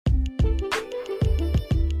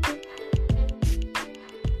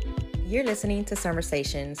You're listening to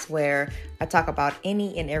Summersations, where I talk about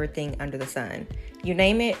any and everything under the sun. You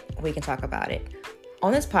name it, we can talk about it.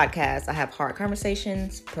 On this podcast, I have hard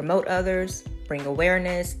conversations, promote others, bring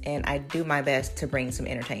awareness, and I do my best to bring some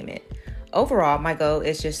entertainment. Overall, my goal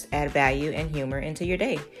is just add value and humor into your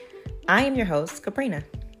day. I am your host, Caprina.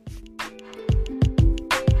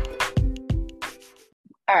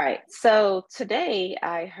 All right, so today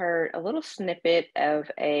I heard a little snippet of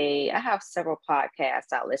I have several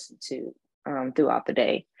podcasts I listen to throughout the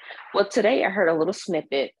day. Well, today I heard a little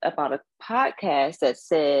snippet about a podcast that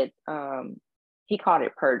said, he called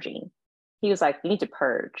it purging. He was like, you need to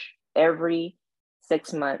purge every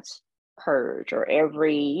 6 months, purge, or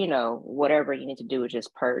every, whatever you need to do is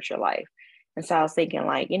just purge your life. And so I was thinking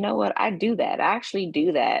like, you know what, I do that. I actually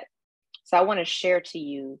do that. So I want to share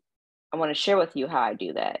with you how I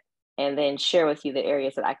do that, and then share with you the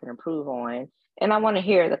areas that I can improve on. And I want to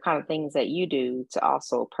hear the kind of things that you do to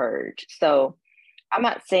also purge. So I'm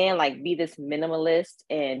not saying like be this minimalist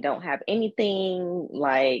and don't have anything.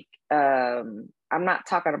 Like, I'm not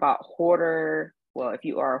talking about hoarder. Well, if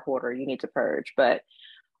you are a hoarder, you need to purge. But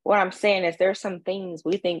what I'm saying is there's some things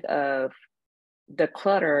we think of the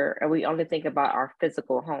clutter and we only think about our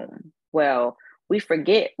physical home. Well, we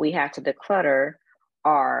forget we have to declutter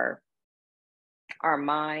our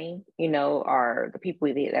mind, are the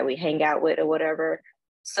people that we hang out with or whatever.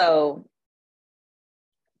 So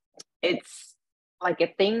it's like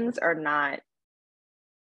if things are not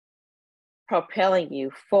propelling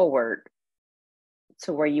you forward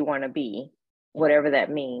to where you want to be, whatever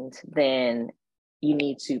that means, then you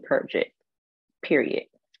need to purge it, period.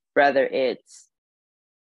 Whether it's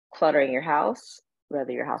cluttering your house,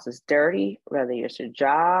 whether your house is dirty, whether it's your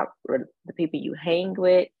job, or the people you hang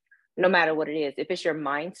with, no matter what it is. If it's your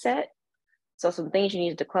mindset, so some things you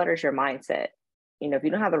need to declutter is your mindset. If you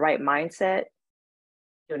don't have the right mindset,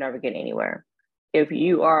 you'll never get anywhere. If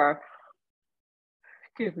you are,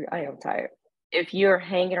 excuse me, I am tired. If you're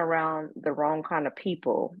hanging around the wrong kind of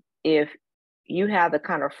people, if you have the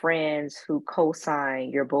kind of friends who co-sign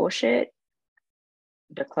your bullshit,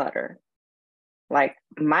 declutter. Like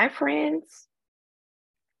my friends,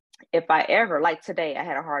 if I ever, like today, I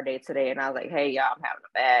had a hard day today and I was like, hey, y'all, I'm having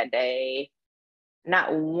a bad day.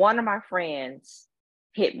 Not one of my friends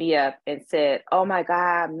hit me up and said, oh my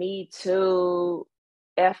God, me too.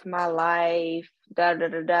 F my life, da, da,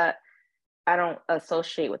 da, da. I don't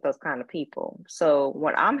associate with those kind of people. So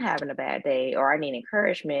when I'm having a bad day or I need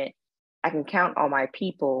encouragement, I can count on my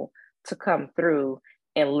people to come through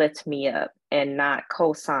and lift me up and not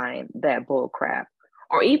co-sign that bull crap.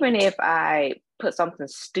 Or even if I put something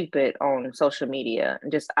stupid on social media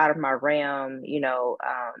and just out of my realm,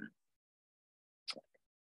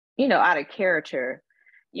 out of character,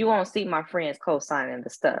 you won't see my friends co-signing the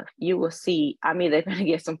stuff. You will see I'm either going to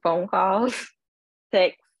get some phone calls,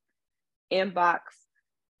 text, inbox,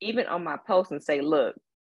 even on my post and say, look,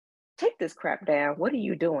 take this crap down. What are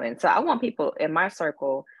you doing? So I want people in my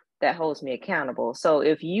circle that holds me accountable. So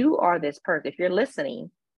if you are this person, if you're listening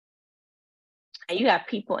and you have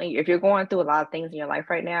people, if you're going through a lot of things in your life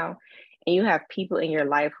right now, and you have people in your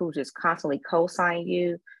life who just constantly co-sign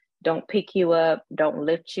you, don't pick you up, don't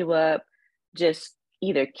lift you up, just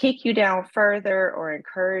either kick you down further or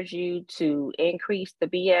encourage you to increase the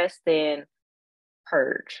BS, then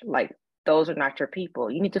purge. Like, those are not your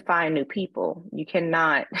people. You need to find new people. You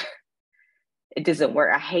cannot, it doesn't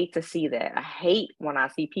work. I hate to see that. I hate when I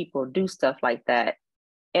see people do stuff like that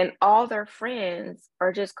and all their friends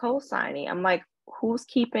are just co-signing. I'm like, who's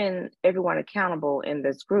keeping everyone accountable in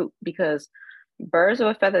this group? Because birds of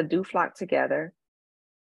a feather do flock together.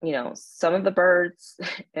 Some of the birds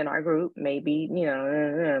in our group maybe,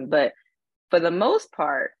 but for the most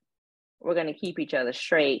part, we're going to keep each other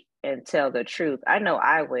straight and tell the truth. I know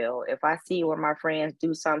I will. If I see one of my friends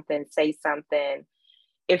do something, say something,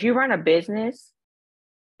 if you run a business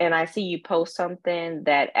and I see you post something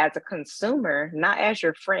that as a consumer, not as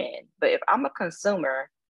your friend, but if I'm a consumer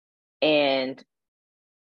and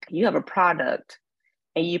you have a product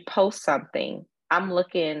and you post something, I'm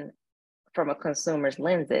looking from a consumer's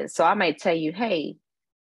lenses. So I might tell you, hey,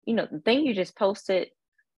 the thing you just posted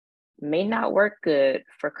may not work good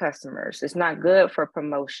for customers. It's not good for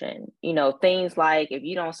promotion. Things like, if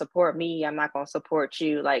you don't support me, I'm not going to support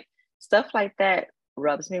you. Like, stuff like that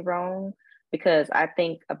rubs me wrong, because I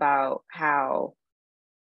think about how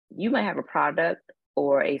you might have a product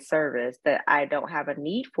or a service that I don't have a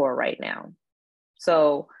need for right now.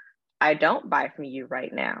 So I don't buy from you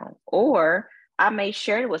right now. Or I may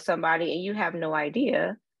share it with somebody and you have no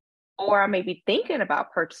idea. Or I may be thinking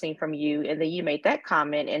about purchasing from you and then you made that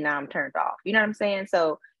comment and now I'm turned off. You know what I'm saying?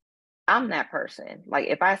 So I'm that person. Like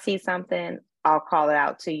if I see something, I'll call it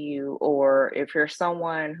out to you. Or if you're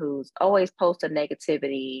someone who's always posting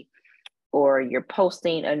negativity, or you're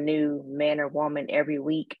posting a new man or woman every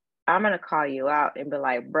week, I'm gonna call you out and be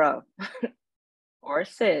like, bro or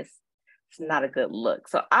sis, it's not a good look.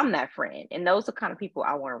 So I'm that friend. And those are the kind of people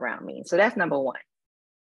I want around me. So that's number one.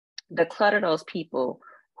 Declutter those people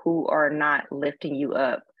who are not lifting you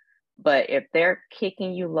up. But if they're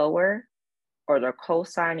kicking you lower, or they're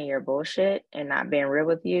co-signing your bullshit and not being real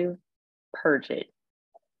with you, purge it.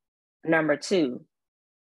 Number two,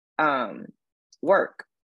 work.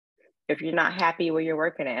 If you're not happy where you're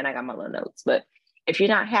working at, and I got my little notes, but if you're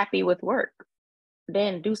not happy with work,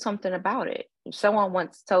 then do something about it. Someone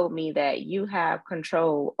once told me that you have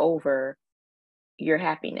control over your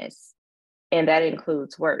happiness, and that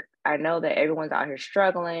includes work. I know that everyone's out here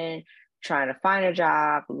struggling, trying to find a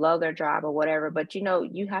job, love their job or whatever, but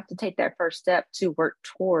you have to take that first step to work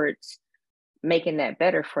towards making that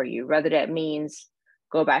better for you. Whether that means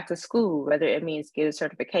go back to school, whether it means get a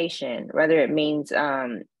certification, whether it means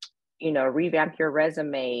revamp your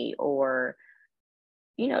resume, or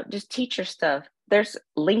just teach your stuff. There's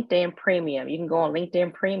LinkedIn Premium. You can go on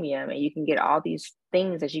LinkedIn Premium and you can get all these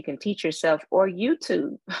things that you can teach yourself, or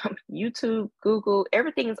YouTube, YouTube, Google,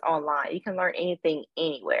 everything is online. You can learn anything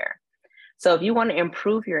anywhere. So if you want to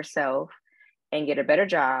improve yourself and get a better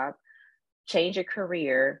job, change your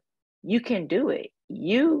career, you can do it.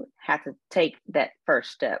 You have to take that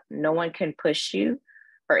first step. No one can push you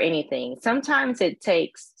or anything. Sometimes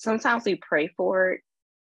we pray for it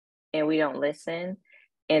and we don't listen.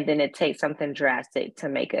 And then it takes something drastic to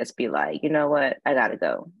make us be like, you know what, I gotta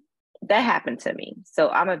go. That happened to me. So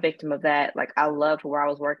I'm a victim of that. Like I loved where I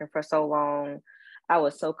was working for so long. I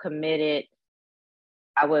was so committed.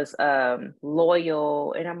 I was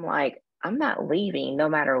loyal. And I'm like, I'm not leaving no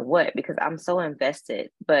matter what, because I'm so invested.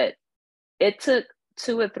 But it took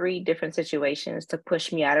 2 or 3 different situations to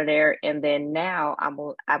push me out of there. And then now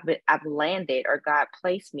I've landed, or God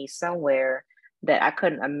placed me somewhere that I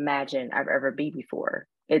couldn't imagine I've ever be before.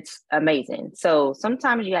 It's amazing. So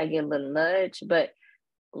sometimes you gotta get a little nudge, but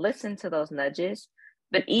listen to those nudges.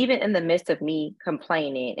 But even in the midst of me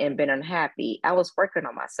complaining and being unhappy, I was working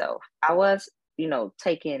on myself. I was,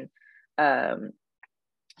 taking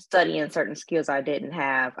studying certain skills I didn't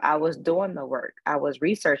have. I was doing the work. I was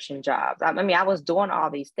researching jobs. I was doing all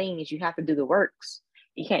these things. You have to do the works.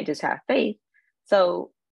 You can't just have faith. So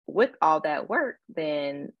with all that work,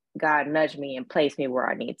 then God nudged me and placed me where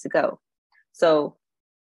I need to go. So,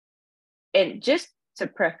 and just to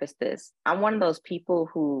preface this, I'm one of those people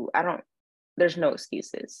who there's no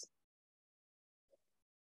excuses.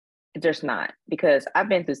 There's not, because I've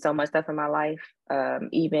been through so much stuff in my life.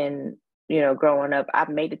 Even growing up, I've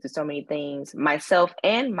made it through so many things. Myself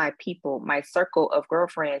and my people, my circle of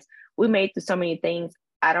girlfriends, we made it through so many things.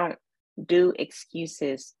 I don't do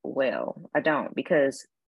excuses well. I don't, because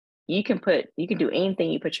you can do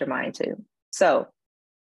anything you put your mind to. So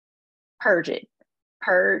purge it.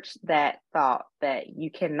 Purge that thought that you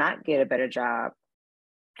cannot get a better job,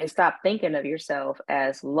 and stop thinking of yourself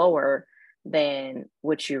as lower than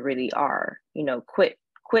what you really are.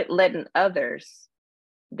 Quit letting others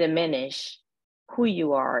diminish who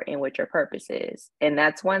you are and what your purpose is. And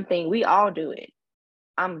that's one thing, we all do it.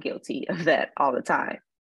 I'm guilty of that all the time.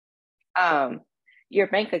 Your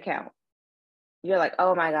bank account. You're like,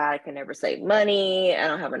 oh my God, I can never save money. I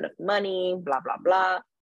don't have enough money, blah, blah, blah.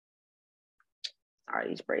 Sorry,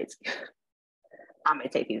 these braids. I'm going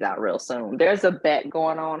to take these out real soon. There's a bet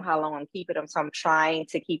going on how long I'm keeping them. So I'm trying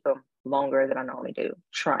to keep them longer than I normally do.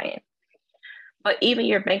 Trying. But even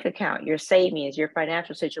your bank account, your savings, your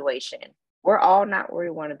financial situation, we're all not where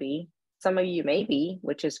we want to be. Some of you may be,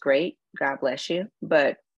 which is great. God bless you.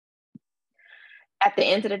 But at the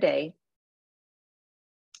end of the day,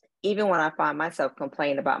 even when I find myself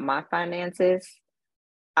complaining about my finances,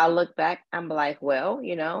 I look back, I'm like, well,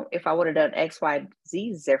 if I would have done X, Y,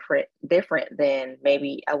 Z different, then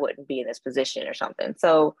maybe I wouldn't be in this position or something.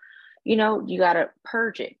 So, you got to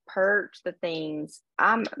purge the things.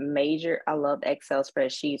 I love Excel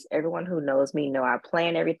spreadsheets. Everyone who knows me know I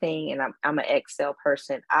plan everything, and I'm an Excel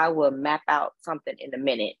person. I will map out something in a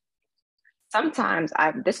minute. Sometimes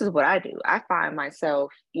this is what I do. I find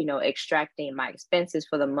myself, extracting my expenses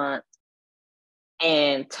for the month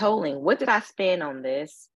and totaling, what did I spend on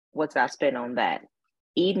this? What did I spend on that?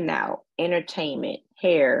 Eating out, entertainment,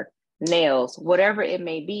 hair, nails, whatever it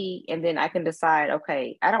may be. And then I can decide,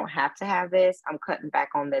 okay, I don't have to have this. I'm cutting back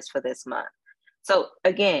on this for this month. So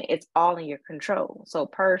again, it's all in your control. So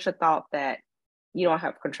purge the thought that you don't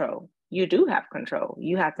have control. You do have control.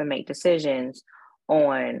 You have to make decisions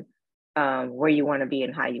on where you want to be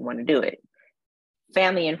and how you want to do it.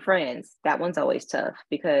 Family and friends, that one's always tough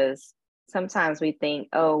because sometimes we think,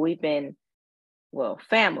 oh,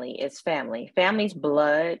 family is family. Family's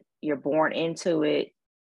blood. You're born into it,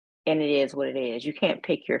 and it is what it is. You can't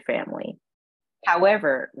pick your family.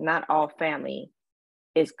 However, not all family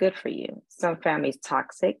is good for you. Some family's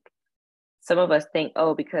toxic. Some of us think,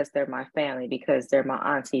 oh, because they're my family, because they're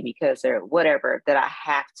my auntie, because they're whatever, that I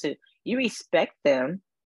have to. You respect them,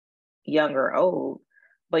 young or old,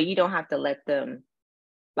 but you don't have to let them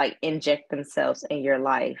like inject themselves in your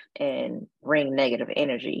life and bring negative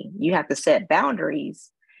energy. You have to set boundaries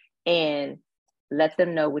and let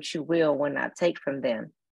them know what you will when not take from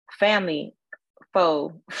them. Family,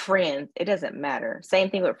 foe, friends, it doesn't matter. Same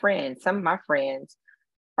thing with friends. Some of my friends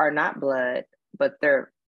are not blood, but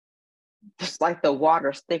they're just like the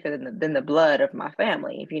water's thicker than the blood of my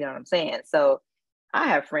family, if you know what I'm saying. So I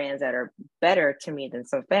have friends that are better to me than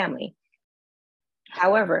some family.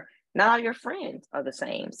 However, not all your friends are the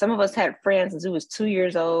same. Some of us had friends since we was 2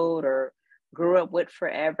 years old or grew up with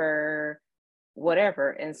forever,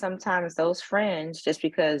 whatever. And sometimes those friends, just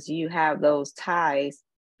because you have those ties,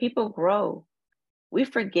 people grow. We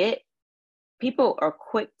forget. People are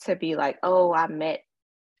quick to be like, oh, I met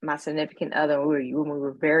my significant other when we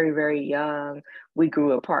were very, very young. We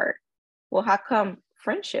grew apart. Well, how come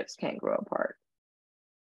friendships can't grow apart?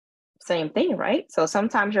 Same thing, right? So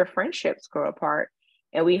sometimes your friendships grow apart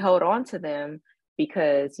and we hold on to them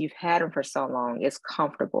because you've had them for so long. It's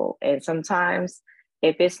comfortable. And sometimes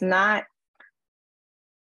if it's not,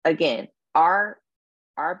 again, our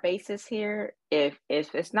basis here, if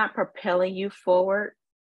it's not propelling you forward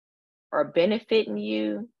or benefiting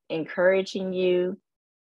you, encouraging you,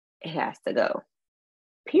 it has to go.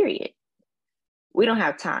 Period. We don't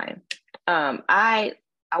have time. I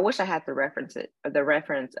wish I had the reference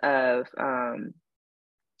of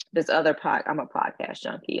this other I'm a podcast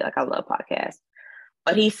junkie. Like I love podcasts.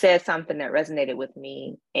 But he said something that resonated with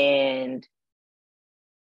me. And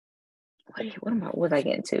what was I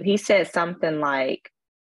getting to? He said something like,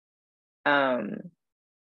 dang,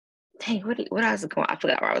 what I was going, I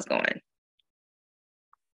forgot where I was going.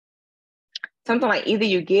 Something like either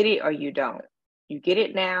you get it or you don't. You get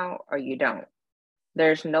it now or you don't.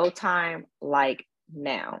 There's no time like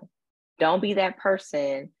now. Don't be that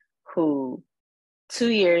person who 2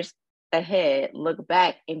 years ahead look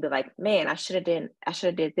back and be like, man, I should have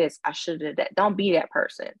did this, I should have did that. Don't be that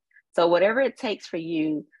person. So whatever it takes for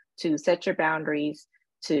you to set your boundaries,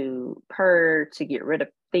 to purge, to get rid of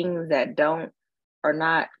things that are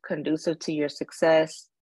not conducive to your success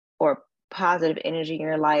or positive energy in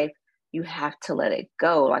your life, you have to let it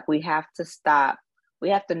go. Like we have to stop. We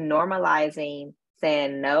have to normalizing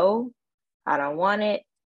saying no, I don't want it,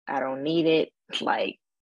 I don't need it, like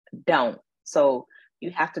don't. So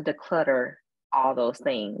you have to declutter all those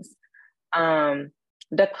things.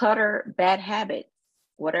 Declutter bad habits,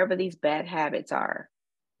 whatever these bad habits are.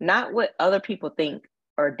 Not what other people think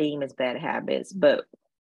or deem as bad habits, but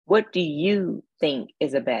what do you think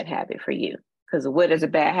is a bad habit for you? Because what is a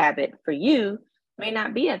bad habit for you may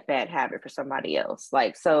not be a bad habit for somebody else.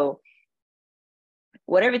 Like, so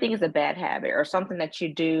whatever thing is a bad habit or something that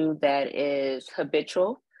you do that is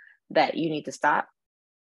habitual that you need to stop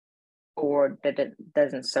or that it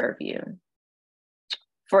doesn't serve you.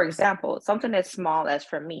 For example, something as small as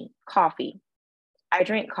for me, coffee. I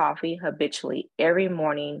drink coffee habitually every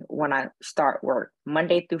morning when I start work,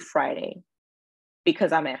 Monday through Friday,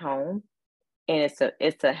 because I'm at home and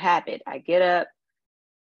it's a habit. I get up,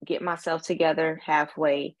 get myself together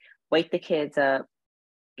halfway, wake the kids up,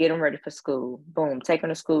 get them ready for school. Boom, take them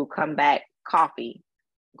to school, come back, coffee,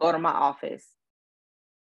 go to my office.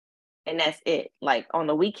 And that's it. Like on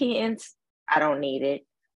the weekends, I don't need it.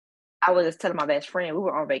 I was just telling my best friend, we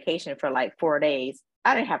were on vacation for like 4 days.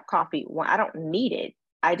 I didn't have coffee. I don't need it.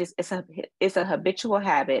 It's a habitual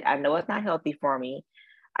habit. I know it's not healthy for me.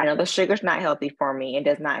 I know the sugar's not healthy for me. It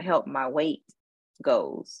does not help my weight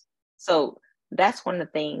goals. So that's one of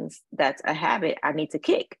the things that's a habit I need to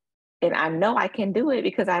kick. And I know I can do it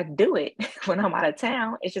because I do it when I'm out of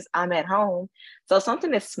town. It's just I'm at home. So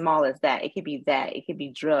something as small as that, it could be that, it could be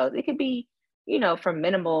drugs, it could be, from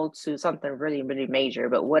minimal to something really, really major.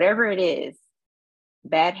 But whatever it is,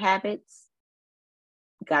 bad habits,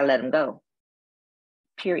 gotta let them go.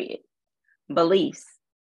 Period. Beliefs,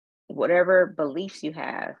 whatever beliefs you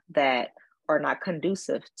have that are not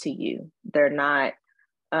conducive to you, they're not.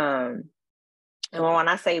 And when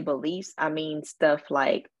I say beliefs, I mean stuff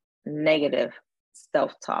like negative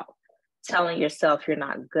self-talk, telling yourself you're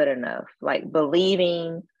not good enough, like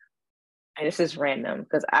believing And this is random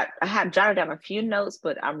because I have jotted down a few notes,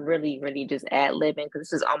 but I'm really, really just ad-libbing because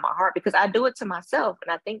this is on my heart because I do it to myself.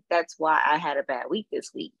 And I think that's why I had a bad week this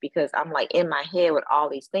week because I'm like in my head with all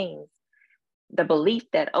these things. The belief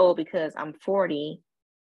that, oh, because I'm 40,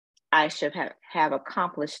 I should have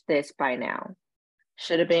accomplished this by now.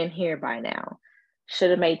 Should have been here by now. Should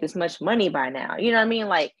have made this much money by now. You know what I mean?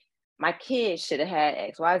 Like my kids should have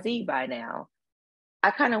had XYZ by now. I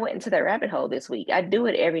kind of went into that rabbit hole this week. I do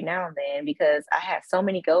it every now and then because I had so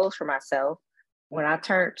many goals for myself. When I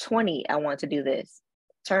turned 20, I wanted to do this.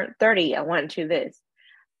 Turned 30, I wanted to do this.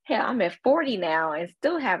 Hell, I'm at 40 now and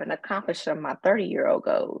still haven't accomplished some of my 30-year-old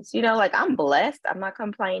goals. You know, like I'm blessed. I'm not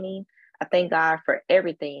complaining. I thank God for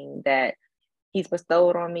everything that He's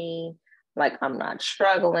bestowed on me. Like I'm not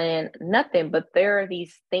struggling, nothing. But there are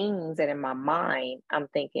these things that in my mind, I'm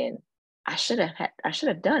thinking, I should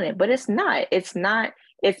have done it, but it's not. It's not.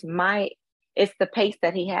 It's my. It's the pace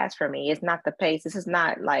that He has for me. It's not the pace. This is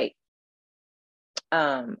not like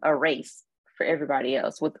a race for everybody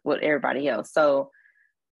else with everybody else. So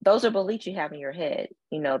those are beliefs you have in your head.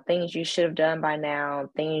 You know, things you should have done by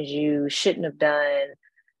now, things you shouldn't have done.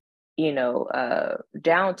 You know,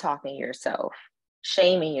 down talking yourself,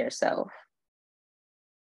 shaming yourself.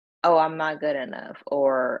 Oh, I'm not good enough,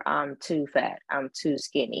 or I'm too fat, I'm too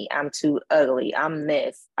skinny, I'm too ugly, I'm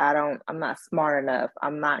this, I'm not smart enough,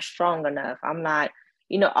 I'm not strong enough, I'm not,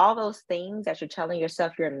 you know, all those things that you're telling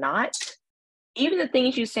yourself you're not, even the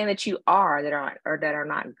things you say that you are that aren't or that are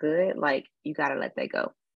not good, like you gotta let that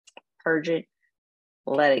go. Purge it,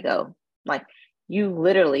 let it go. Like you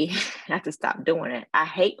literally have to stop doing it. I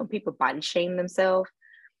hate when people body shame themselves.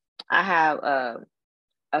 I have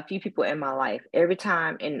a few people in my life, every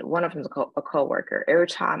time, and one of them is a coworker, every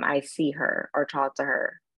time I see her or talk to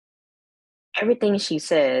her, everything she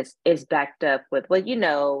says is backed up with, well,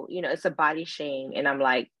 it's a body shame. And I'm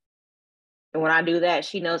like, and when I do that,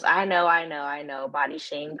 she knows, I know, body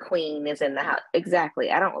shame queen is in the house. Exactly.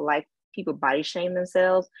 I don't like people body shame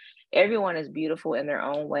themselves. Everyone is beautiful in their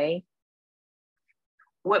own way.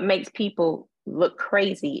 What makes people look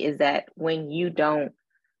crazy is that when you don't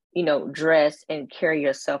dress and carry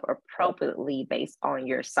yourself appropriately based on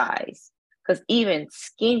your size. Because even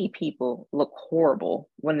skinny people look horrible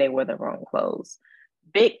when they wear the wrong clothes.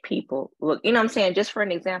 Big people look, you know what I'm saying? Just for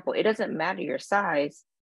an example, it doesn't matter your size.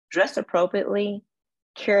 Dress appropriately,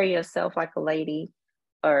 carry yourself like a lady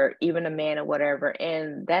or even a man or whatever.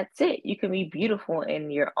 And that's it. You can be beautiful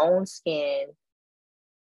in your own skin,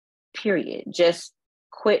 period. Just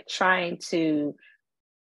quit trying to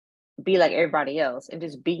be like everybody else and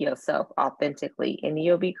just be yourself authentically and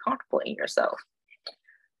you'll be comfortable in yourself.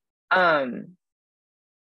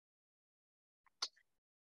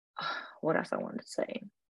 What else I wanted to say?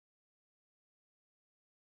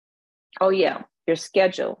 Oh yeah, your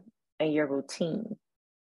schedule and your routine.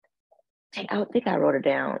 I think I wrote it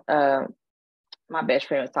down. My best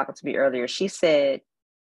friend was talking to me earlier. She said,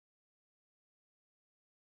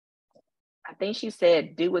 I think she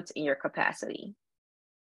said, do what's in your capacity.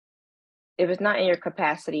 If it's not in your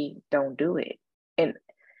capacity, don't do it. And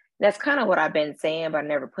that's kind of what I've been saying, but I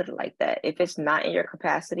never put it like that. If it's not in your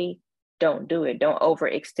capacity, don't do it. Don't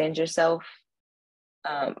overextend yourself.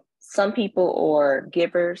 Some people are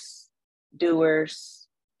givers, doers,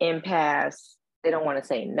 empaths. They don't want to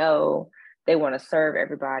say no. They want to serve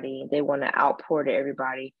everybody. They want to outpour to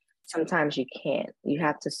everybody. Sometimes you can't. You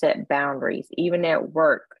have to set boundaries. Even at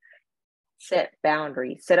work, set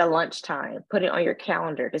boundaries. Set a lunchtime. Put it on your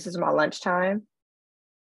calendar. This is my lunchtime.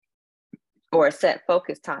 Or set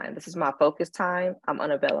focus time. This is my focus time. I'm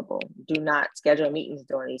unavailable. Do not schedule meetings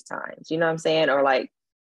during these times. You know what I'm saying? Or like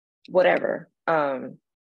whatever. You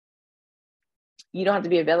don't have to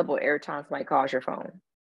be available every time somebody calls your phone.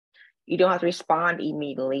 You don't have to respond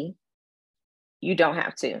immediately. You don't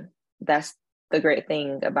have to. That's the great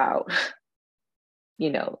thing about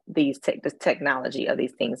this technology of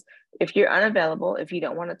these things. If you're unavailable, if you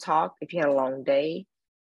don't want to talk, if you had a long day,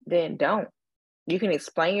 then don't. You can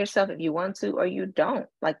explain yourself if you want to, or you don't.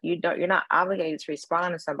 Like you're not obligated to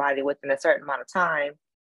respond to somebody within a certain amount of time,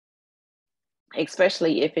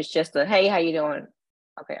 especially if it's just a, hey, how you doing?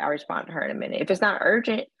 Okay, I'll respond to her in a minute. If it's not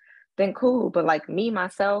urgent, then cool. But like me,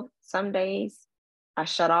 myself, some days I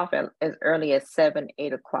shut off as early as 7,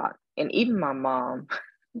 8 o'clock. And even my mom,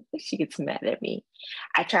 she gets mad at me.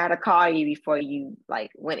 I try to call you before you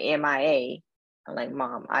like went MIA. I'm like,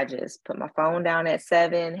 Mom, I just put my phone down at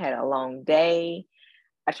 7, had a long day.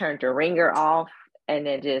 I turned the ringer off and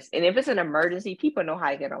then and if it's an emergency, people know how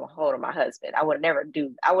to get a hold of my husband. I would never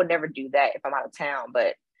do that if I'm out of town.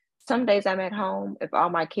 But some days I'm at home, if all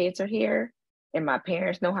my kids are here and my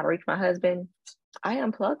parents know how to reach my husband, I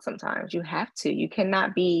unplug sometimes. You have to. You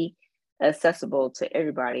cannot be accessible to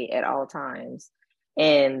everybody at all times.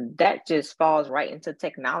 And that just falls right into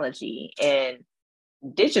technology and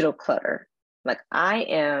digital clutter. Like I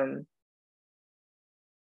am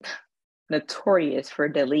notorious for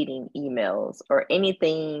deleting emails or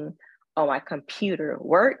anything on my computer,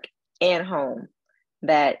 work and home,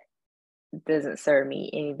 that doesn't serve me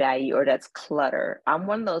any value or that's clutter. I'm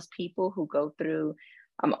one of those people who go through,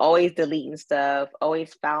 I'm always deleting stuff,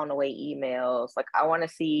 always filing away emails. Like I want to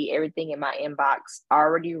see everything in my inbox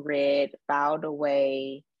already read, filed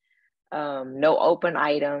away, no open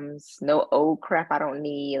items, no old crap I don't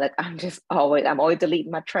need. Like I'm always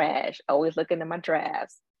deleting my trash, always looking at my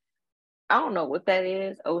drafts. I don't know what that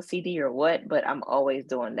is, OCD or what, but I'm always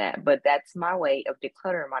doing that. But that's my way of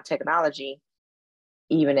decluttering my technology,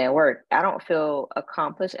 even at work. I don't feel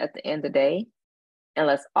accomplished at the end of the day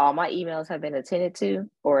unless all my emails have been attended to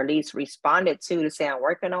or at least responded to say I'm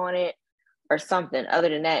working on it or something. Other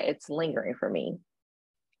than that, it's lingering for me.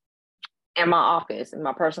 In my office, in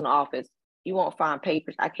my personal office, you won't find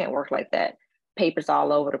papers. I can't work like that. Papers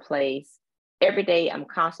all over the place. Every day I'm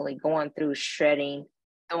constantly going through shredding,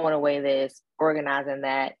 throwing away this, organizing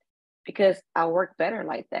that, because I work better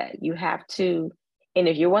like that. You have to, and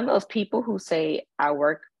if you're one of those people who say, I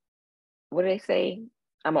work, what do they say?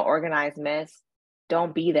 I'm an organized mess.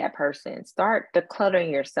 Don't be that person. Start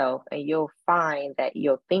decluttering yourself, and you'll find that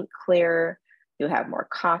you'll think clearer, you'll have more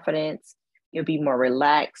confidence, you'll be more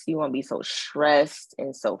relaxed. You won't be so stressed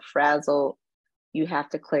and so frazzled. You have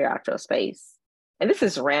to clear out your space. And this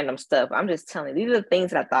is random stuff. I'm just telling you, these are the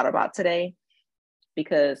things that I thought about today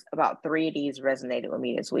because about 3 of these resonated with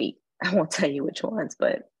me this week. I won't tell you which ones,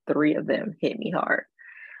 but 3 of them hit me hard.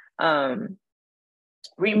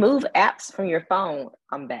 Remove apps from your phone.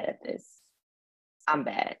 I'm bad at this. I'm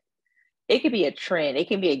bad. It could be a trend. It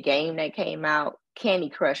can be a game that came out. Candy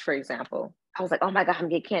Crush, for example. I was like, oh my God, I'm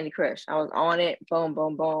getting Candy Crush. I was on it. Boom,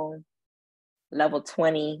 boom, boom. Level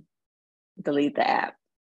 20. Delete the app.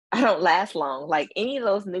 I don't last long. Like any of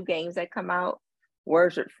those new games that come out,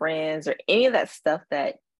 Words with Friends, or any of that stuff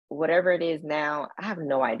that whatever it is now, I have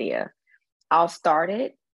no idea. I'll start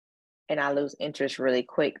it and I lose interest really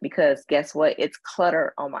quick because guess what? It's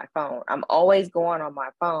clutter on my phone. I'm always going on my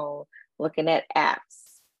phone looking at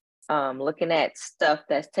apps, looking at stuff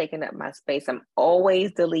that's taking up my space. I'm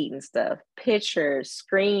always deleting stuff, pictures,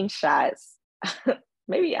 screenshots.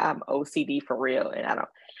 Maybe I'm OCD for real. And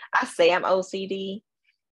I say I'm OCD.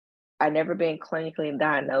 I've never been clinically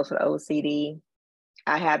diagnosed with OCD.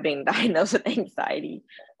 I have been diagnosed with anxiety,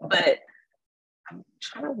 but I'm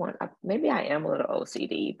trying to maybe I am a little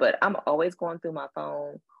OCD, but I'm always going through my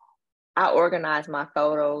phone. I organize my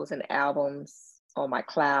photos and albums on my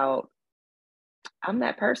cloud. I'm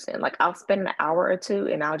that person. Like I'll spend an hour or two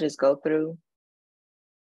and I'll just go through,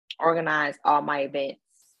 organize all my events,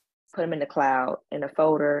 put them in the cloud in a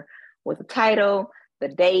folder with the title, the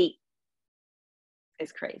date.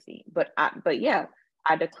 It's crazy. But yeah,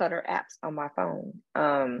 I declutter apps on my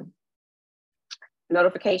phone.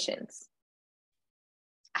 Notifications.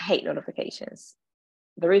 I hate notifications.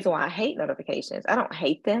 The reason why I hate notifications, I don't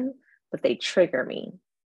hate them, but they trigger me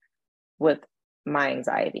with my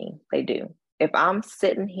anxiety. They do. If I'm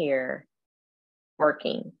sitting here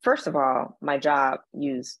working, first of all, my job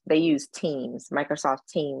they use Teams, Microsoft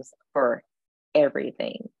Teams for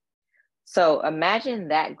everything. So imagine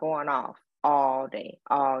that going off all day,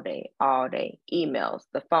 all day, all day. Emails,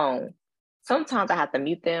 the phone. Sometimes I have to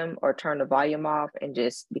mute them or turn the volume off and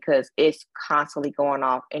just because it's constantly going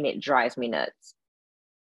off and it drives me nuts.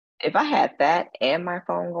 If I had that and my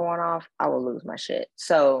phone going off, I would lose my shit.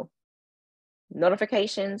 So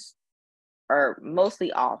notifications are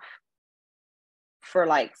mostly off for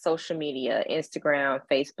like social media, Instagram,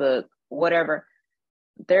 Facebook, whatever.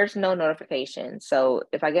 There's no notification. So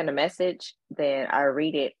if I get a message, then I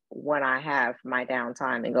read it when I have my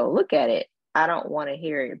downtime and go look at it. I don't want to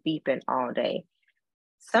hear it beeping all day.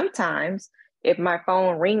 Sometimes if my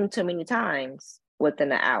phone rings too many times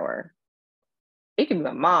within an hour, it can be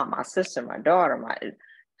my mom, my sister, my daughter, my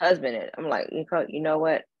husband. And I'm like, you know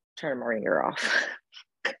what? Turn my ringer off.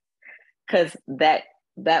 Because that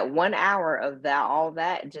 1 hour of all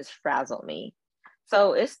that just frazzled me.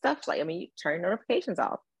 So it's stuff like, you turn notifications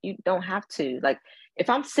off. You don't have to. Like, if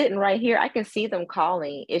I'm sitting right here, I can see them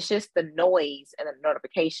calling. It's just the noise and the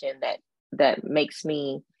notification that makes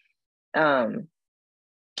me,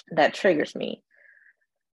 that triggers me.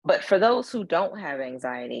 But for those who don't have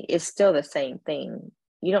anxiety, it's still the same thing.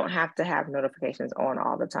 You don't have to have notifications on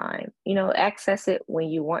all the time. Access it when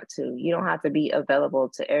you want to. You don't have to be available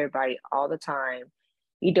to everybody all the time.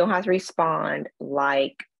 You don't have to respond,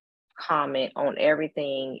 like, comment on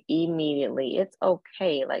everything immediately. It's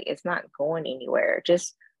okay. Like, it's not going anywhere.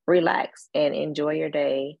 Just relax and enjoy your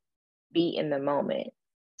day. Be in the moment.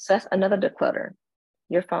 So that's another declutter.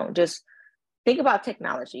 Your phone. Just think about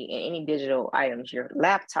technology and any digital items, your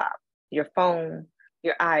laptop, your phone,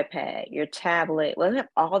 your iPad, your tablet. Well, you have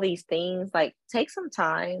all these things. Like, take some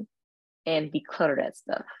time and declutter that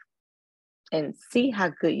stuff and see how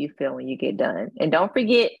good you feel when you get done. And don't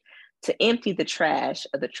forget to empty the trash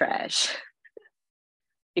of the trash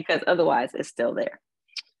because otherwise it's still there.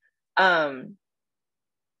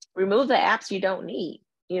 Remove the apps you don't need.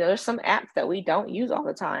 There's some apps that we don't use all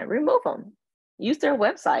the time. Remove them. Use their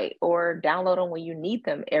website or download them when you need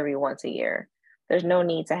them every once a year. There's no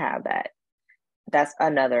need to have that. That's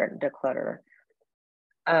another declutter.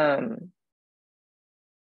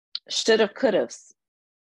 Should've, could've's.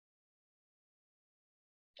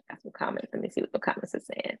 Got some comments. Let me see what the comments are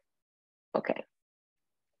saying. Okay.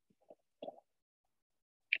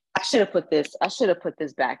 I should have put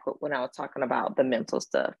this back when I was talking about the mental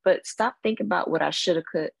stuff. But stop thinking about what I should have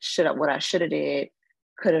did,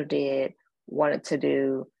 could have did, wanted to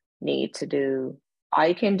do, need to do. All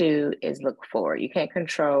you can do is look forward. You can't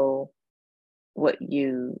control what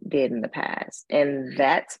you did in the past. And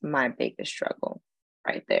that's my biggest struggle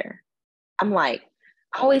right there. I'm like,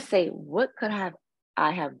 I always say, what could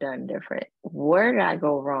I have done different? Where did I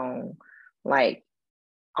go wrong? Like,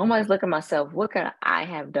 I always look at myself, what could I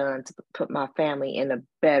have done to put my family in a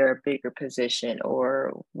better, bigger position?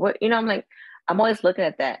 Or what, I'm always looking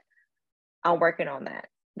at that. I'm working on that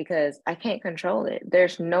because I can't control it.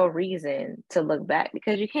 There's no reason to look back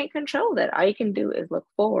because you can't control that. All you can do is look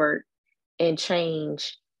forward and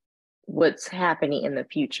change what's happening in the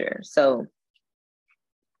future. So,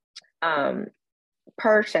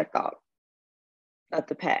 purge that thought of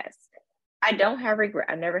the past. I don't have regret.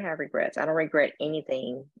 I never have regrets. I don't regret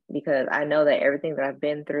anything because I know that everything that I've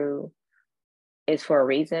been through is for a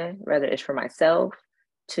reason, whether it's for myself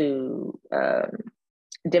to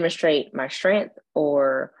demonstrate my strength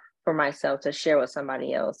or for myself to share with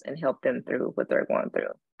somebody else and help them through what they're going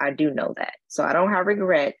through. I do know that. So I don't have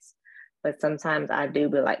regrets, but sometimes I do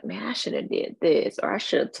be like, man, I should have did this or I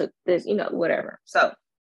should have took this, whatever. So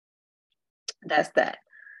that's that.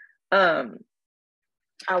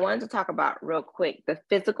 I wanted to talk about real quick the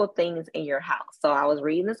physical things in your house. So I was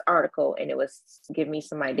reading this article and it was giving me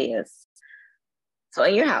some ideas. So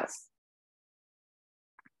in your house,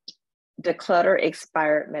 declutter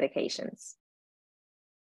expired medications.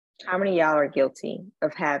 How many of y'all are guilty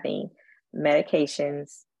of having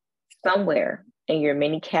medications somewhere in your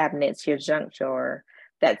mini cabinets, your junk drawer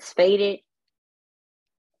that's faded,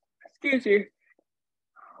 excuse me,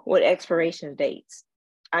 with expiration dates?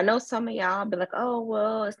 I know some of y'all be like, oh,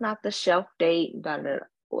 well, it's not the shelf date. Blah, blah, blah.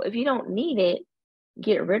 Well, if you don't need it,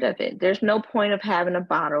 get rid of it. There's no point of having a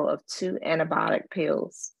bottle of 2 antibiotic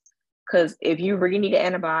pills. Because if you really need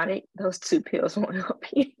an antibiotic, those 2 pills won't help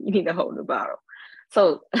you. You need a whole new bottle.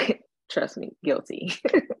 So trust me, guilty.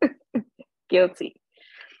 Guilty.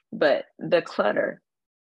 But the clutter,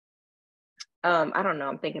 I don't know.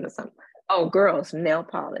 I'm thinking of something. Oh, girls, nail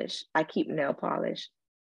polish. I keep nail polish.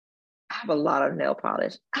 I have a lot of nail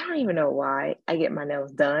polish. I don't even know why I get my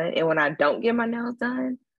nails done. And when I don't get my nails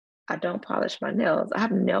done, I don't polish my nails. I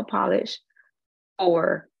have nail polish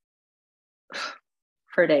for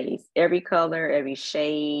days. Every color, every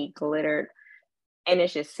shade, glittered. And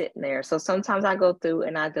it's just sitting there. So sometimes I go through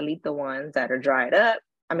and I delete the ones that are dried up.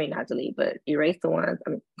 I mean, not delete, but erase the ones. I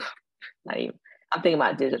mean, not even. I'm thinking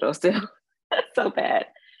about digital still. That's so bad.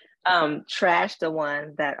 Trash the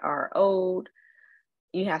ones that are old.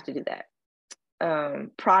 You have to do that.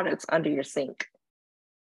 Products under your sink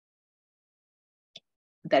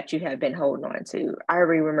that you have been holding on to. I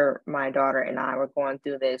remember my daughter and I were going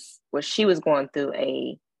through this. Well, she was going through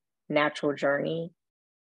a natural journey,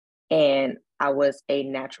 and I was a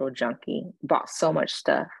natural junkie. Bought so much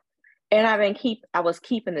stuff, and I was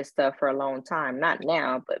keeping this stuff for a long time. Not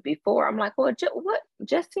now, but before. I'm like, well,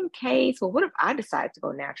 just in case. Well, what if I decide to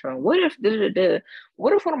go natural? And what if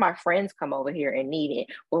what if one of my friends come over here and need it?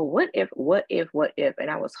 Well, what if? And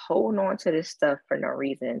I was holding on to this stuff for no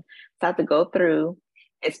reason. So I had to go through,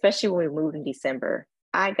 especially when we moved in December.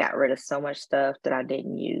 I got rid of so much stuff that I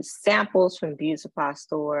didn't use. Samples from Beauty Supply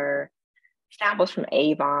Store, samples from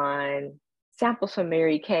Avon, samples from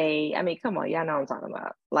Mary Kay. I mean, come on, y'all know what I'm talking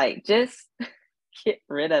about. Like, just get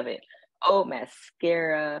rid of it. Old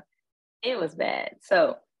mascara. It was bad.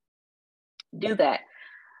 So do that.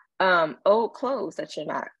 Old clothes that you're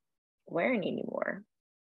not wearing anymore.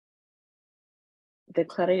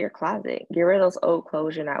 Declutter your closet. Get rid of those old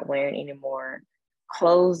clothes you're not wearing anymore.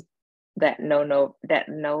 Clothes that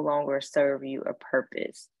no longer serve you a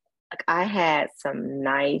purpose. Like I had some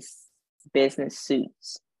nice business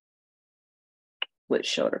suits with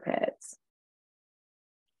shoulder pads.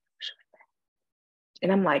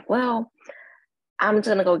 And I'm like, well, I'm just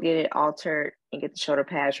gonna go get it altered and get the shoulder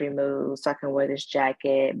pads removed so I can wear this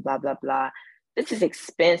jacket, blah, blah, blah. This is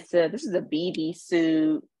expensive. This is a BB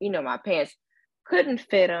suit. You know, my pants couldn't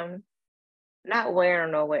fit them, not wearing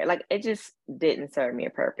them nowhere. Like it just didn't serve me a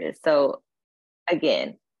purpose. So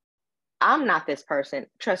again, I'm not this person.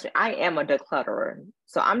 Trust me, I am a declutterer.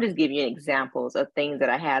 So I'm just giving you examples of things that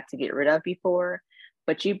I had to get rid of before.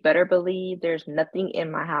 But you better believe there's nothing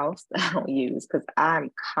in my house that I don't use because I'm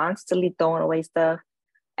constantly throwing away stuff.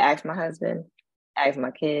 Ask my husband, ask my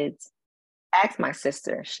kids, ask my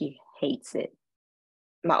sister. She hates it.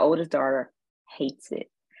 My oldest daughter hates it.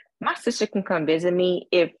 My sister can come visit me.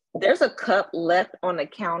 If there's a cup left on the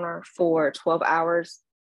counter for 12 hours,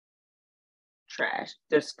 trash.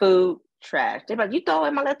 There's food, trash. They're like, you throw away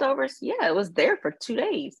my leftovers? Yeah, it was there for 2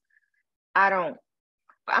 days.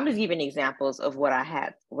 I'm just giving examples of what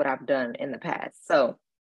I've done in the past. So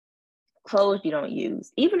clothes you don't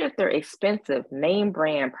use, even if they're expensive, name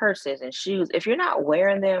brand purses and shoes, if you're not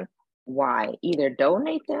wearing them, why? Either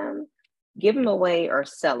donate them, give them away, or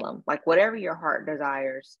sell them. Like whatever your heart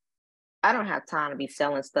desires. I don't have time to be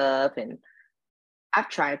selling stuff. And I've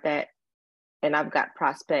tried that and I've got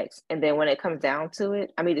prospects. And then when it comes down to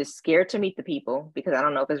it, I'm either scared to meet the people because I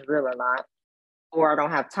don't know if it's real or not, or I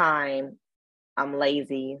don't have time. I'm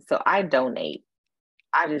lazy. So I donate.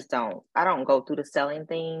 I just don't. I don't go through the selling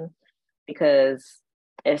thing because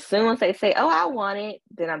as soon as they say, oh, I want it,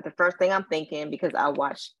 then the first thing I'm thinking, because I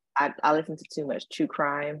listen to too much true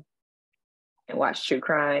crime and watch true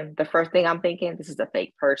crime. The first thing I'm thinking, this is a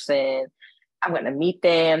fake person. I'm going to meet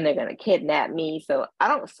them. They're going to kidnap me. So I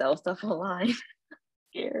don't sell stuff online.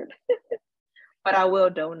 Scared. But I will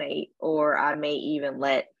donate, or I may even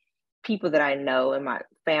let people that I know in my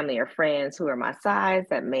family or friends who are my size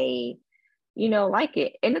that may, like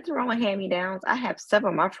it. And nothing wrong with hand-me-downs. I have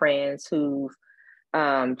several of my friends who've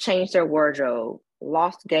changed their wardrobe,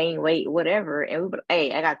 lost, gained weight, whatever. And we would,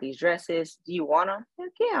 hey, I got these dresses. Do you want them?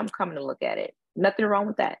 Heck yeah, I'm coming to look at it. Nothing wrong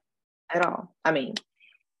with that at all. I mean,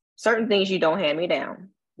 certain things you don't hand me down,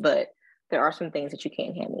 but there are some things that you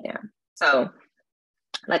can't hand me down. So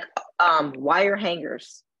like wire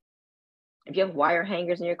hangers. If you have wire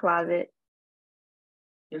hangers in your closet,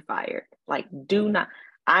 you're fired. Like do not.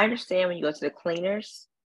 I understand when you go to the cleaners,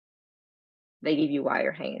 they give you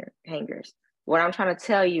wire hangers. What I'm trying to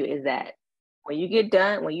tell you is that when you get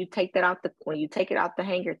done, when you take it out the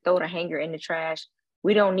hanger, throw the hanger in the trash.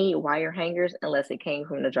 We don't need wire hangers unless it came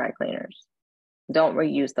from the dry cleaners. Don't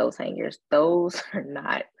reuse those hangers. Those are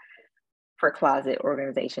not for closet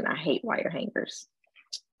organization. I hate wire hangers.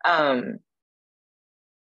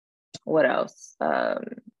 What else?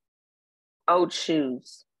 Old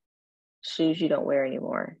shoes you don't wear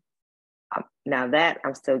anymore. Now that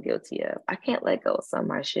I'm still guilty of. I can't let go of some of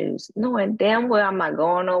my shoes, knowing damn well I'm not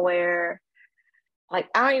going nowhere. Like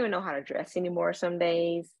I don't even know how to dress anymore some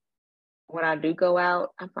days. When I do go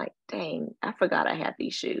out, I'm like, dang, I forgot I had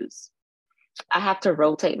these shoes. I have to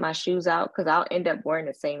rotate my shoes out because I'll end up wearing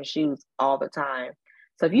the same shoes all the time.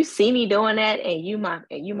 So if you see me doing that and you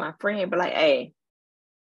my friend, but like, hey,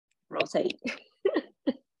 rotate.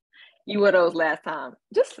 You wore those last time.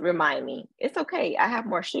 Just remind me. It's okay. I have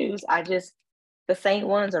more shoes. The same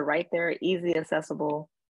ones are right there, easily accessible.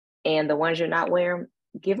 And the ones you're not wearing,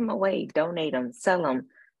 give them away, donate them, sell them,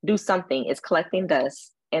 do something. It's collecting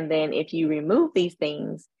dust. And then if you remove these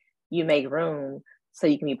things, you make room so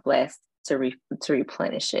you can be blessed to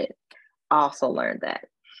replenish it. I also learned that.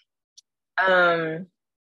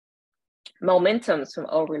 Momentums from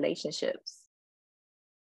old relationships.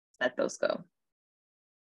 Let those go.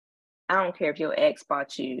 I don't care if your ex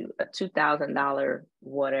bought you a $2,000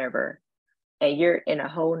 whatever, and you're in a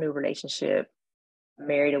whole new relationship,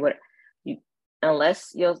 married or whatever.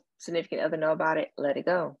 Unless your significant other know about it, let it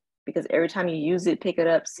go. Because every time you use it, pick it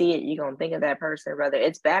up, see it, you're gonna think of that person, whether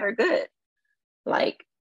it's bad or good. Like,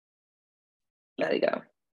 let it go.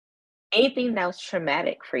 Anything that was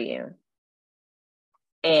traumatic for you,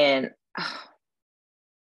 and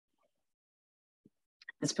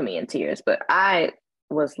this put me in tears, but I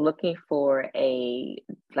was looking for a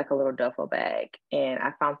little duffel bag, and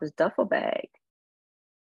I found this duffel bag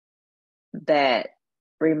that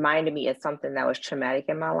reminded me of something that was traumatic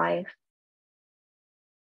in my life.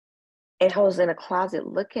 And I was in a closet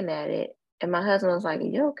looking at it, and my husband was like,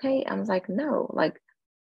 "You okay?" I was like, "No, like,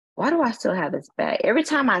 why do I still have this bag?" Every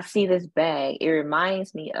time I see this bag, it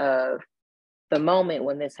reminds me of the moment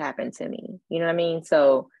when this happened to me. You know what I mean?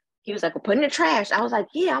 So He was like, well, put it in the trash. I was like,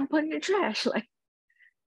 yeah, I'm putting it in the trash. Like,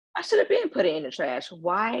 I should have been put it in the trash.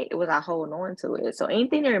 Why was I holding on to it? So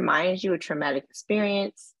anything that reminds you of a traumatic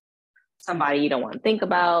experience, somebody you don't want to think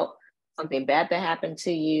about, something bad that happened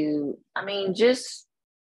to you. I mean, just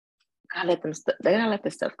gotta let them. They gotta let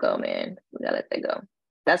this stuff go, man. We gotta let that go.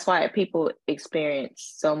 That's why people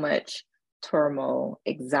experience so much turmoil,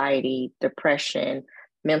 anxiety, depression,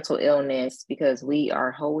 mental illness, because we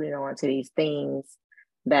are holding on to these things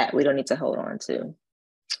that we don't need to hold on to.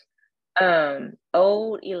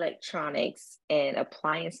 Old electronics and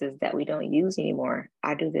appliances that we don't use anymore.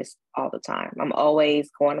 I do this all the time. I'm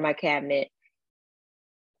always going to my cabinet,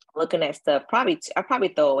 looking at stuff. I probably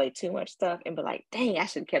throw away too much stuff and be like, dang, I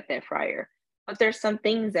should have kept that fryer. But there's some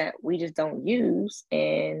things that we just don't use.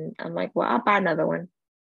 And I'm like, well, I'll buy another one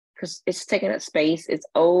because it's taking up space. It's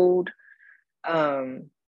old. Or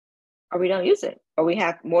we don't use it. Or we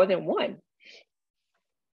have more than one.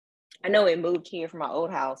 I know we moved here from my old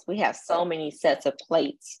house. We have so many sets of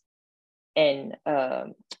plates and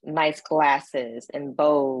nice glasses and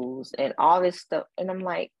bowls and all this stuff. And I'm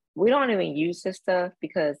like, we don't even use this stuff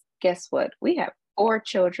because guess what? We have 4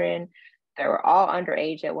 children that were all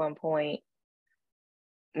underage at one point.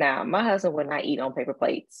 Now, my husband would not eat on paper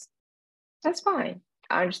plates. That's fine.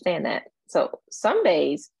 I understand that. So some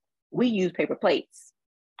days we use paper plates,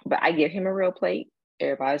 but I give him a real plate.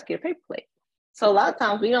 Everybody else get a paper plate. So a lot of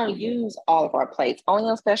times we don't use all of our plates, only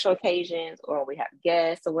on special occasions or we have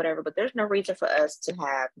guests or whatever, but there's no reason for us to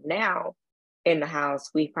have now in the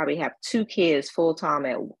house. We probably have 2 kids full time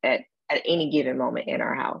at any given moment in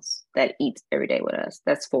our house that eats every day with us.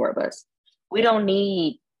 That's 4 of us. We don't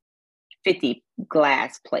need 50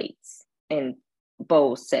 glass plates and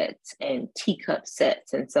bowl sets and teacup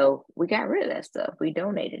sets. And so we got rid of that stuff. We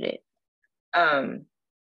donated it.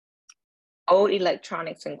 Old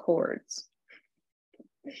electronics and cords.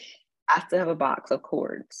 I still have a box of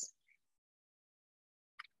cords.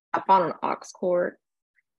 I found an aux cord,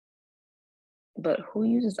 but who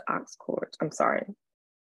uses aux cords? I'm sorry.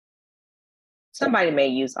 Somebody may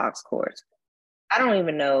use aux cords. I don't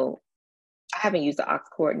even know. I haven't used the aux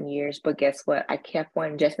cord in years, but guess what? I kept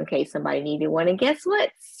one just in case somebody needed one. And guess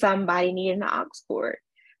what? Somebody needed an aux cord.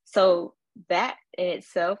 So that in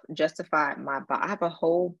itself justified my box. I have a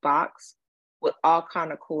whole box with all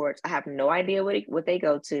kind of cords. I have no idea what they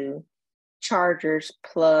go to. Chargers,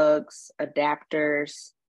 plugs,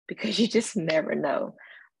 adapters, because you just never know.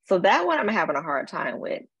 So that one I'm having a hard time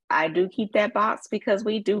with. I do keep that box because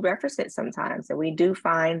we do reference it sometimes and we do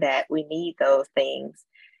find that we need those things.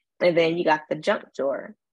 And then you got the junk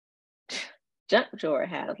drawer. Junk drawer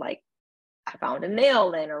has like, I found a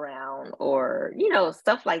nail laying around or,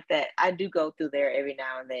 stuff like that. I do go through there every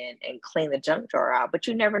now and then and clean the junk drawer out, but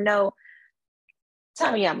you never know.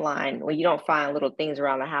 Tell me I'm lying when you don't find little things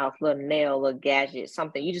around the house, little nail, little gadget,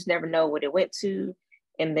 something. You just never know what it went to.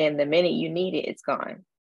 And then the minute you need it, it's gone.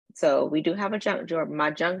 So we do have a junk drawer. My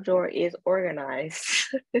junk drawer is organized.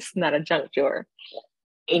 It's not a junk drawer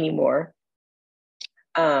anymore.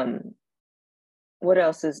 What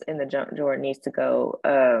else is in the junk drawer needs to go?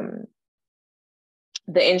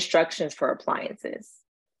 The instructions for appliances.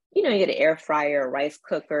 You get an air fryer, a rice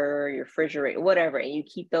cooker, your refrigerator, whatever, and you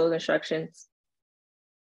keep those instructions.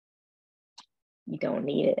 You don't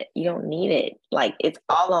need it. You don't need it. Like it's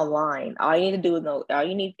all online. All you need to do is all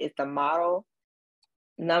you need is the model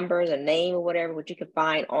number, the name or whatever, which you can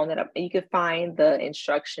find on that. You can find the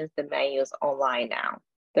instructions, the manuals online now.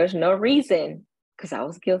 There's no reason, because I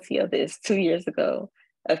was guilty of this 2 years ago,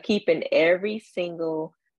 of keeping every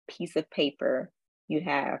single piece of paper you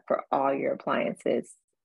have for all your appliances.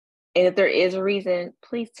 And if there is a reason,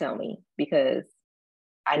 please tell me, because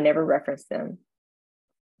I never reference them.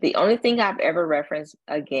 The only thing I've ever referenced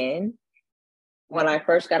again, when I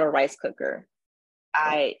first got a rice cooker,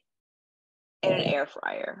 and an air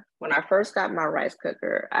fryer. When I first got my rice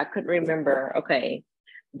cooker, I couldn't remember, okay,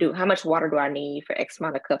 how much water do I need for X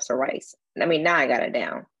amount of cups of rice? I mean, now I got it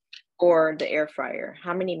down. Or the air fryer,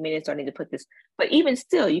 how many minutes do I need to put this? But even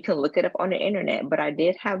still, you can look it up on the internet. But I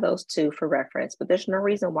did have those 2 for reference, but there's no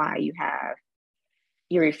reason why you have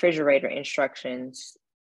your refrigerator instructions.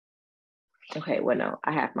 Okay, well, no,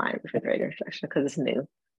 I have my refrigerator instruction because it's new.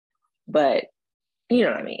 But you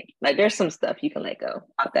know what I mean? Like there's some stuff you can let go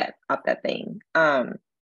off that thing.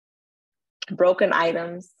 Broken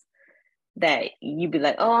items that you'd be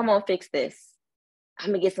like, oh, I'm gonna fix this. I'm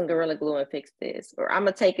gonna get some Gorilla Glue and fix this. Or I'm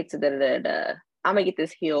gonna take it to I'm gonna get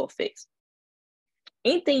this heel fixed.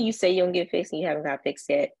 Anything you say you're gonna get fixed and you haven't got fixed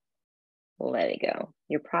yet, let it go.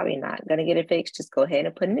 You're probably not gonna get it fixed. Just go ahead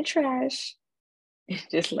and put it in the trash.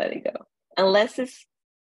 Just let it go. Unless it's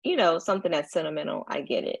something that's sentimental, I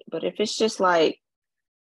get it. But if it's just like,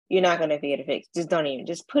 you're not gonna be able to fix, just don't even,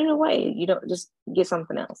 just put it away. You don't, just get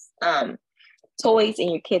something else. Toys in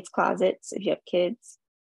your kids' closets, if you have kids.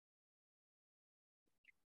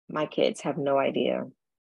 My kids have no idea.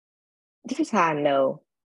 This is how I know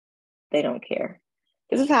they don't care.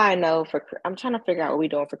 This is how I know I'm trying to figure out what we're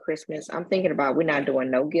doing for Christmas. I'm thinking about, we're not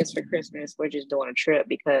doing no gifts for Christmas. We're just doing a trip,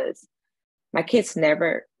 because my kids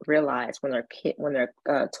never realize when their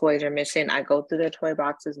toys are missing. I go through their toy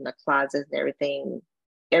boxes and the closets and everything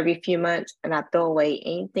every few months, and I throw away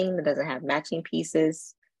anything that doesn't have matching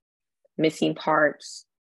pieces, missing parts,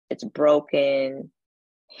 it's broken,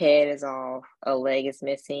 head is off, a leg is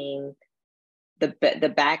missing,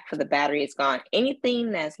 the back for the battery is gone.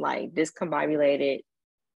 Anything that's like discombobulated,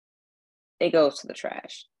 it goes to the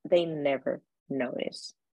trash. They never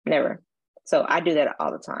notice. Never. So I do that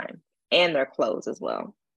all the time. And their clothes as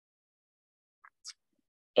well.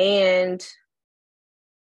 And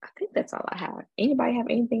I think that's all I have. Anybody have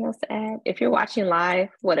anything else to add? If you're watching live,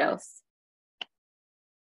 what else?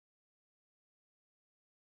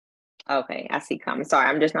 Okay, I see comments. Sorry,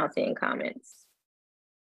 I'm just not seeing comments.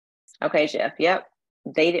 Okay, Jeff. Yep.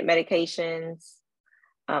 Dated medications.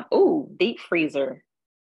 Deep freezer.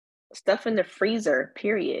 Stuff in the freezer,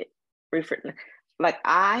 period. Like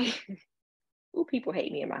people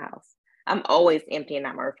hate me in my house. I'm always emptying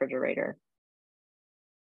out my refrigerator.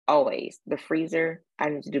 Always. The freezer, I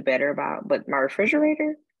need to do better about, but my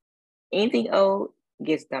refrigerator, anything old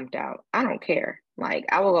gets dumped out. I don't care. Like,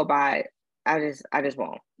 I will go buy, I just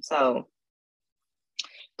won't. So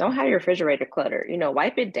don't have your refrigerator clutter.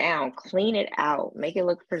 Wipe it down, clean it out, make it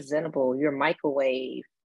look presentable. Your microwave,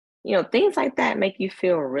 things like that make you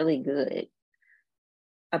feel really good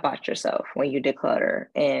about yourself when you declutter.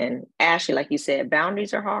 And Ashley, like you said,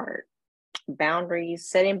 boundaries are hard.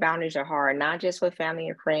 Setting boundaries are hard, not just with family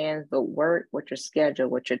and friends, but work, with your schedule,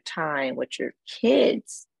 with your time, with your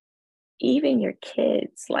kids, even your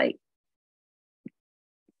kids. Like,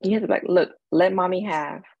 you have to be like, look, let mommy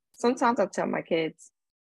have. Sometimes I'll tell my kids,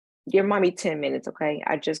 give mommy 10 minutes, okay?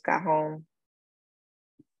 I just got home.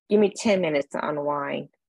 Give me 10 minutes to unwind.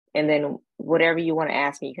 And then whatever you want to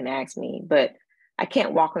ask me, you can ask me. But I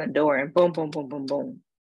can't walk in the door and boom, boom, boom, boom, boom.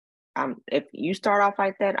 If you start off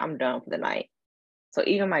like that, I'm done for the night. So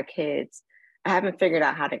even my kids, I haven't figured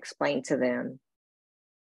out how to explain to them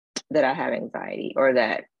that I have anxiety, or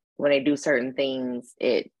that when they do certain things,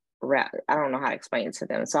 I don't know how to explain it to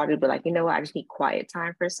them. So I'll just be like, you know what? I just need quiet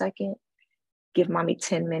time for a second. Give mommy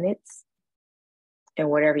 10 minutes, and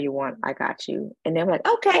whatever you want, I got you. And they're like,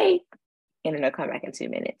 okay. And then they'll come back in 2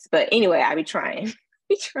 minutes. But anyway, I be trying.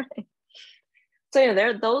 So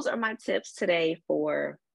those are my tips today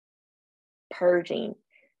for purging.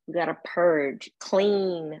 You gotta purge,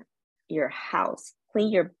 clean your house,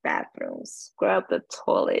 clean your bathrooms, scrub the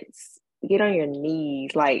toilets, get on your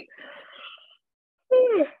knees. Like,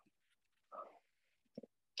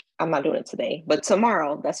 I'm not doing it today, but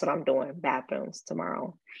tomorrow, that's what I'm doing. Bathrooms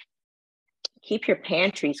tomorrow. Keep your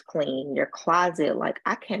pantries clean, your closet. Like,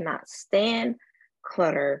 I cannot stand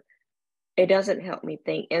clutter. It doesn't help me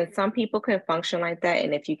think. And some people can function like that.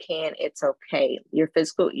 And if you can, it's okay. Your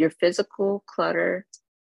physical clutter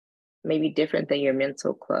may be different than your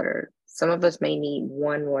mental clutter. Some of us may need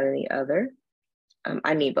one more than the other.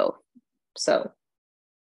 I need both. So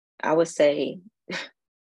I would say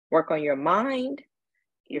work on your mind,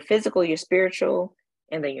 your physical, your spiritual,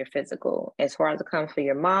 and then your physical. As far as it comes for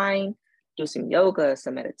your mind, do some yoga,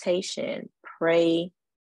 some meditation, pray,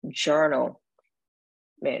 journal.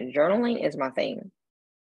 Man, journaling is my thing.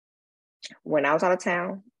 When I was out of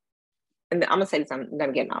town, and I'm gonna say this, I'm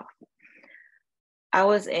getting off. I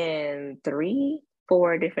was in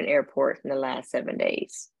 3-4 different airports in the last 7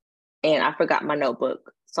 days, and I forgot my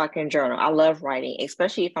notebook, so I can journal. I love writing,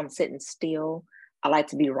 especially if I'm sitting still. I like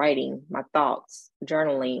to be writing my thoughts,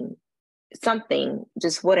 journaling, something,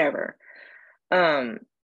 just whatever.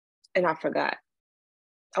 And I forgot.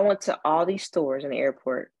 I went to all these stores in the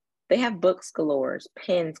airport. They have books galore,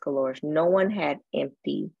 pens galore. No one had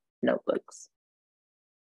empty notebooks.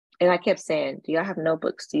 And I kept saying, do y'all have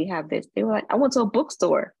notebooks? Do you have this? They were like, I went to a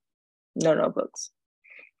bookstore. No notebooks.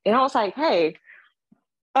 And I was like, hey,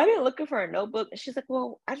 I've been looking for a notebook. And she's like,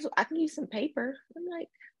 well, I can use some paper. I'm like,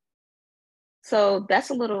 so that's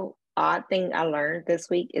a little odd thing I learned this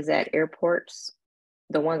week, is that airports,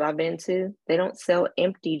 the ones I've been to, they don't sell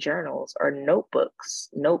empty journals or notebooks,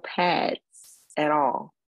 notepads at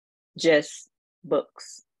all, just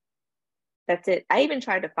books. That's it. I even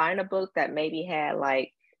tried to find a book that maybe had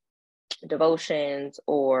like devotions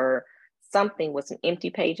or something with some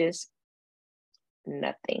empty pages.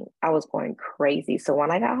 nothing. I was going crazy. So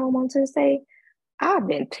when I got home on Tuesday, I've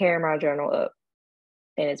been tearing my journal up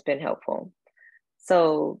and it's been helpful.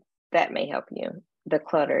 So that may help you.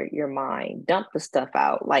 Declutter your mind. Dump the stuff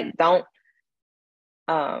out. Like, don't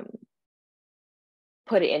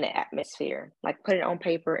put it in the atmosphere. Like, put it on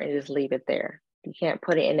paper and just leave it there. You can't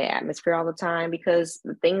put it in the atmosphere all the time, because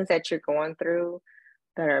the things that you're going through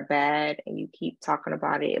that are bad and you keep talking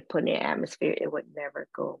about it and putting it in the atmosphere, it would never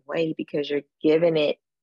go away because you're giving it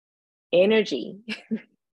energy.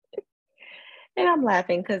 And I'm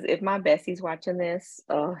laughing because if my bestie's watching this,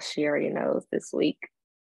 oh, she already knows this week.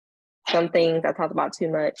 Some things I talked about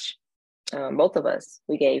too much. Both of us,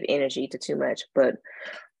 we gave energy to too much, but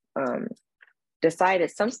decided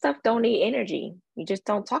some stuff don't need energy. You just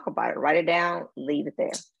don't talk about it. Write it down, leave it there.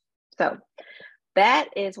 So that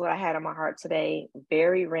is what I had on my heart today.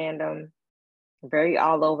 Very random, very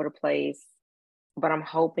all over the place, but I'm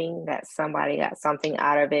hoping that somebody got something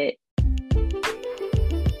out of it.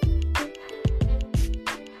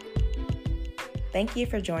 Thank you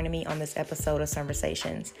for joining me on this episode of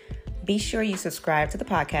Conversations. Be sure you subscribe to the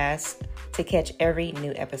podcast to catch every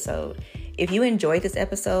new episode. If you enjoyed this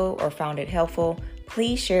episode or found it helpful,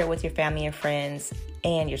 please share it with your family and friends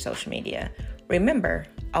and your social media. Remember,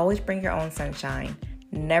 always bring your own sunshine.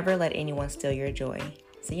 Never let anyone steal your joy.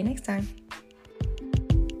 See you next time.